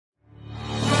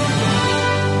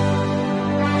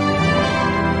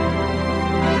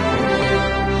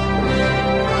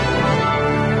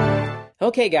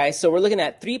Okay, guys, so we're looking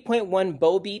at 3.1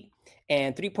 bow beat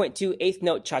and 3.2 eighth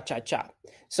note cha-cha-cha.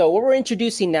 So what we're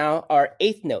introducing now are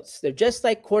eighth notes. They're just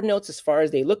like quarter notes as far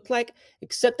as they look like,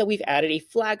 except that we've added a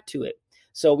flag to it.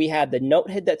 So we have the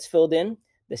note head that's filled in,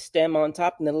 the stem on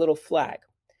top, and then a little flag.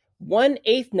 One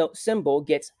eighth note symbol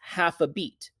gets half a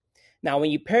beat. Now, when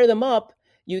you pair them up,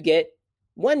 you get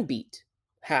one beat.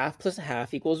 Half plus a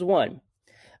half equals one.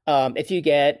 If you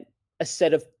get a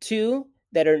set of two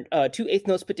that are two eighth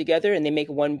notes put together and they make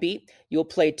one beat, you'll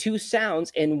play two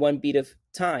sounds in one beat of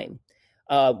time.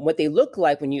 What they look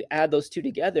like when you add those two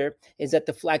together is that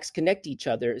the flags connect each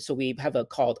other. So we have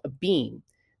called a beam.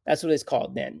 That's what it's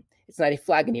called then. It's not a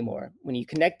flag anymore. When you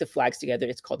connect the flags together,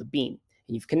 it's called a beam.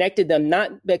 And you've connected them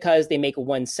not because they make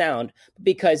one sound, but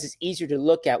because it's easier to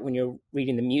look at when you're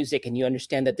reading the music and you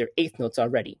understand that they're eighth notes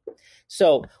already.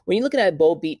 So when you're looking at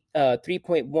bow beat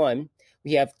 3.1,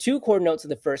 we have two quarter notes in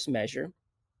the first measure.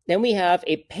 Then we have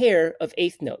a pair of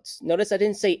eighth notes. Notice I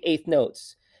didn't say eighth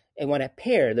notes. And when I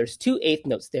pair, there's two eighth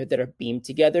notes there that are beamed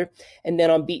together. And then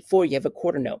on beat 4, you have a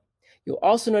quarter note. You'll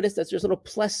also notice that there's little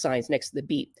plus signs next to the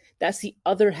beat. That's the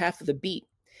other half of the beat.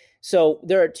 So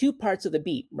there are two parts of the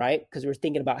beat, right? Because we're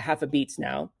thinking about half a beats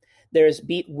now. There's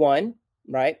beat 1,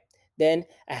 right? Then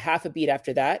a half a beat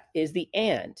after that is the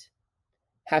and.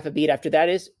 Half a beat after that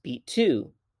is beat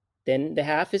 2. Then the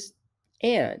half is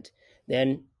and.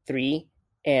 Then 3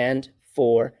 and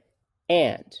 4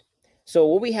 and. So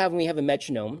what we have when we have a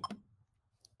metronome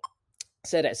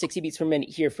set at 60 beats per minute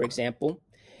here, for example,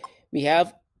 we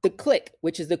have the click,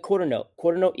 which is the quarter note.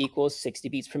 Quarter note equals 60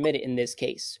 beats per minute in this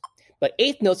case. But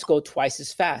eighth notes go twice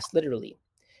as fast, literally.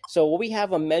 So what we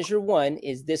have on measure 1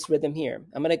 is this rhythm here.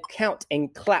 I'm going to count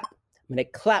and clap. I'm going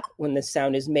to clap when the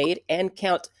sound is made and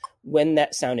count when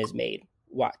that sound is made.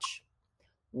 Watch.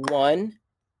 1,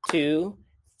 2,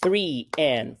 3,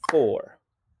 and 4.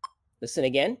 Listen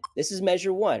again. This is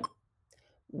measure 1.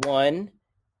 1,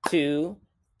 2,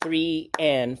 3,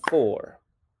 and 4.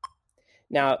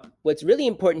 Now, what's really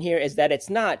important here is that it's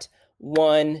not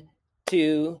 1,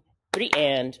 2, 3,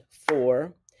 and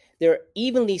 4. They're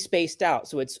evenly spaced out.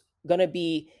 So it's going to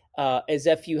be as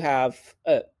if you have,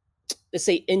 let's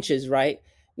say, inches, right?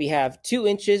 We have 2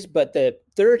 inches, but the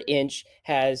third inch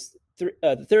has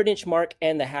the third inch mark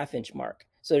and the half inch mark.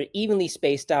 So they're evenly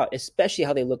spaced out, especially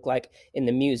how they look like in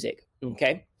the music.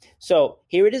 Okay, so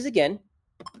here it is again.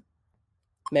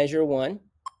 Measure 1,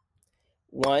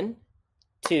 1,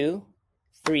 2,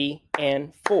 3,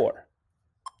 and 4.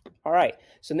 All right,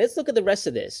 so let's look at the rest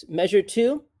of this. Measure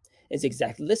 2 is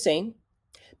exactly the same.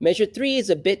 Measure 3 is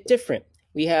a bit different.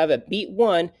 We have at beat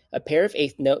 1, a pair of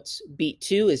eighth notes. Beat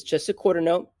 2 is just a quarter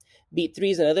note. Beat 3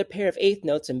 is another pair of eighth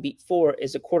notes, and beat 4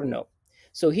 is a quarter note.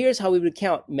 So here's how we would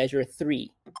count measure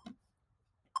 3.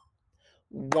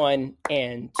 1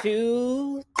 and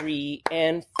 2, 3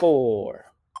 and 4.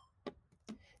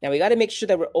 Now we got to make sure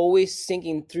that we're always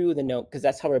singing through the note because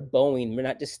that's how we're bowing. We're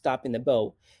not just stopping the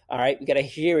bow. All right, we got to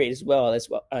hear it as well,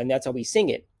 and that's how we sing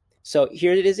it. So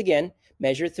here it is again,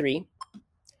 measure 3.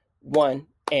 1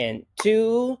 and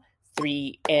 2,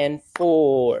 3 and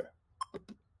 4.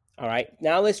 All right,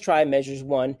 now let's try measures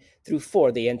 1 through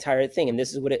 4, the entire thing, and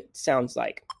this is what it sounds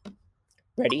like.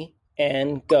 Ready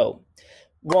and go.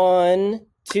 1,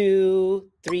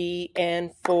 2, 3 and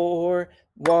 4.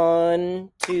 1,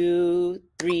 2,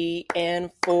 3 and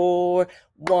 4.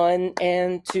 1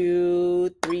 and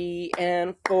 2, 3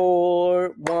 and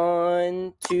 4.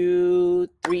 1, 2,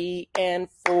 3 and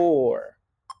 4.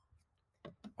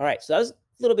 All right, so that was a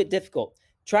little bit difficult.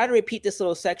 Try to repeat this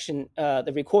little section,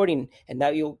 the recording, and now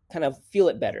you'll kind of feel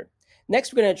it better.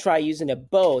 Next, we're going to try using a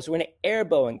bow. So we're going to air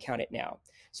bow and count it now.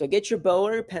 So get your bow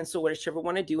or your pencil, whichever you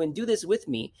want to do, and do this with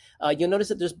me. You'll notice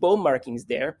that there's bow markings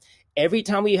there. Every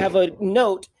time we have a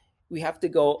note, we have to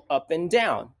go up and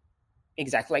down,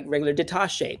 exactly like regular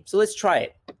détaché. So let's try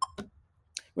it.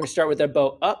 We're going to start with our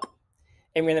bow up,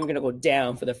 and then we're going to go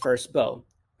down for the first bow.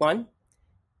 1,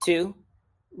 2,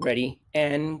 ready,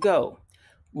 and go.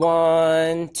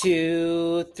 1,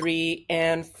 2, 3,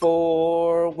 and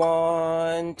 4.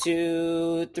 1,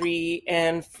 2, 3,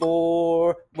 and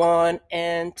 4. 1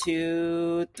 and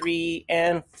 2, 3,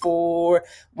 and 4.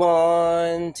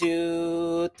 1,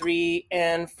 2, 3,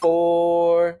 and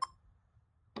 4.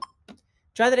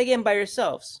 Try that again by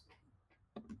yourselves.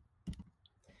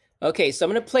 Okay, so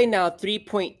I'm going to play now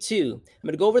 3.2. I'm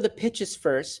going to go over the pitches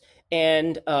first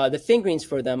and the fingerings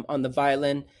for them on the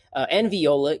violin and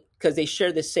viola because they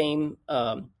share the same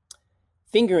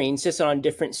fingerings, just on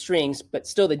different strings, but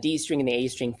still the D string and the A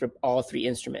string for all 3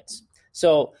 instruments.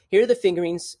 So here are the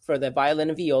fingerings for the violin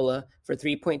and viola for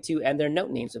 3.2 and their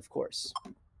note names, of course.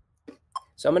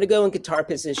 So I'm going to go in guitar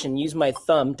position, use my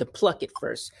thumb to pluck it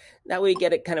first. That way we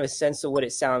get kind of a sense of what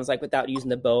it sounds like without using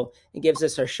the bow. It gives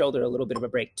us our shoulder a little bit of a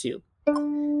break too.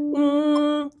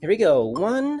 Here we go.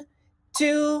 1,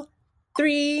 2,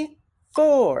 3,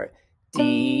 4.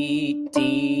 D,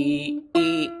 D,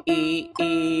 E, E,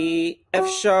 E, F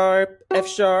sharp,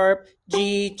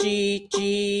 G, G,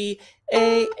 G,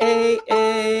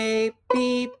 A,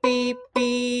 B, B,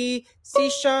 B, C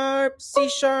sharp,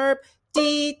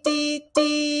 D, D,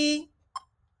 D.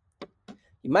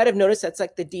 You might have noticed that's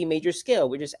like the D major scale.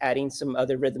 We're just adding some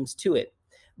other rhythms to it.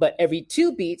 But every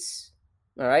 2 beats,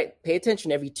 all right, pay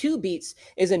attention, every 2 beats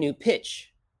is a new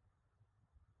pitch.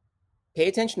 Pay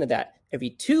attention to that. Every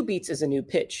 2 beats is a new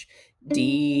pitch.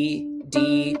 D,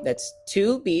 D, that's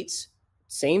 2 beats,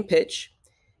 same pitch.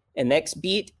 And next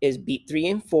beat is beat 3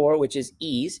 and 4, which is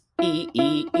E's, E,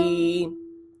 E, E.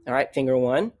 All right, finger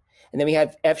 1. And then we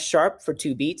have F sharp for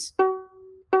 2 beats.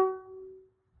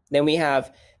 Then we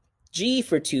have G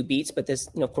for 2 beats, but this,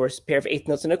 of course, pair of eighth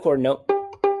notes and a quarter note.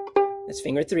 That's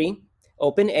finger 3.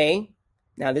 Open A.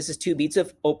 Now this is 2 beats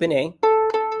of open A.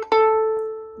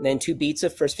 And then 2 beats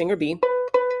of first finger B.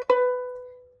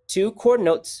 2 chord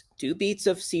notes, 2 beats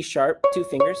of C sharp, 2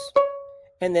 fingers.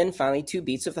 And then finally 2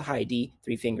 beats of the high D,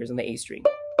 3 fingers on the A string.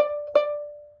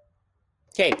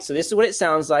 Okay, so this is what it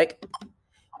sounds like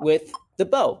with the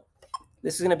bow.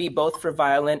 This is going to be both for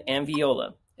violin and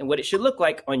viola. And what it should look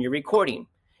like on your recording.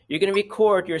 You're going to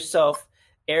record yourself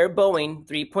air bowing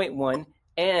 3.1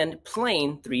 and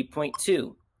playing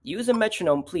 3.2. Use a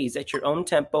metronome, please, at your own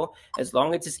tempo, as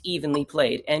long as it's evenly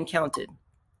played and counted.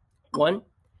 1,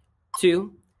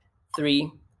 2,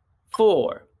 3,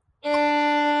 4.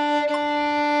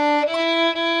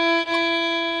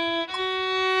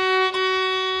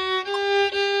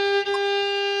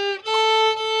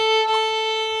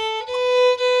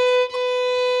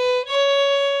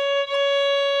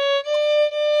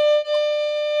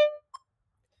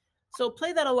 So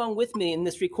play that along with me in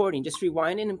this recording. Just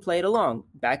rewind it and play it along,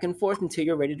 back and forth until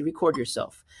you're ready to record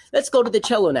yourself. Let's go to the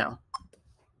cello now.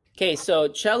 Okay, so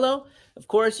cello, of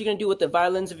course, you're going to do what the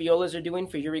violins and violas are doing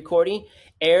for your recording.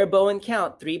 Air, bow, and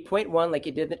count 3.1 like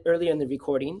you did earlier in the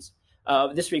recordings,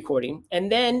 this recording.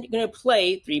 And then you're going to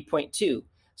play 3.2.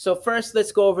 So first,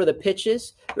 let's go over the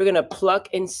pitches. We're going to pluck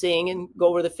and sing and go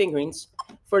over the fingerings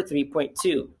for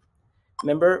 3.2.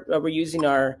 Remember, we're using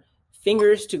our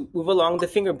fingers to move along the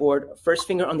fingerboard. First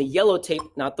finger on the yellow tape,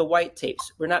 not the white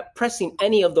tapes. We're not pressing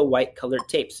any of the white colored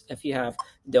tapes if you have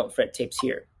don't fret tapes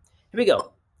here. Here we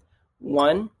go.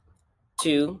 1,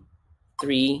 2,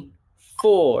 3,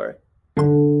 4.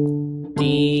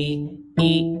 D,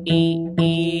 E, E,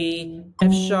 E,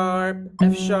 F sharp,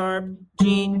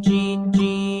 G, G,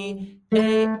 G,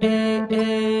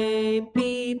 A,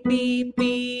 B, B,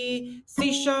 B,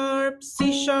 C sharp,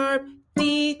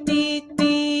 D, D, D.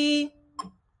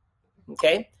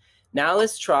 Okay, now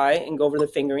let's try and go over the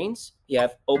fingerings. You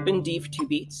have open D for 2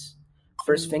 beats,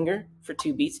 first finger for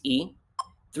 2 beats, E,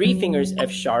 3 fingers F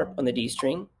sharp on the D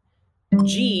string,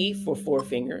 G for 4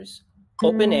 fingers,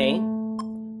 open A,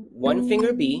 1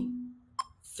 finger B,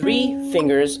 3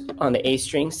 fingers on the A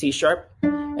string, C sharp,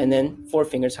 and then 4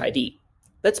 fingers high D.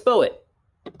 Let's bow it.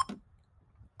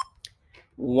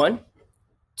 1,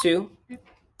 2,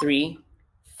 3,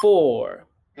 4.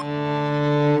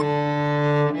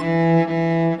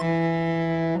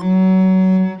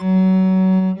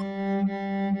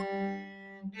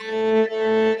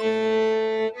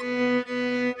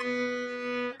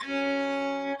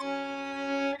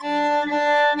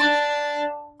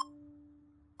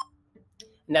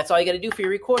 And that's all you got to do for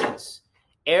your recordings.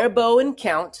 Air, bow, and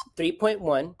count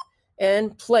 3.1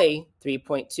 and play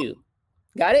 3.2.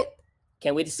 Got it?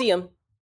 Can't wait to see them.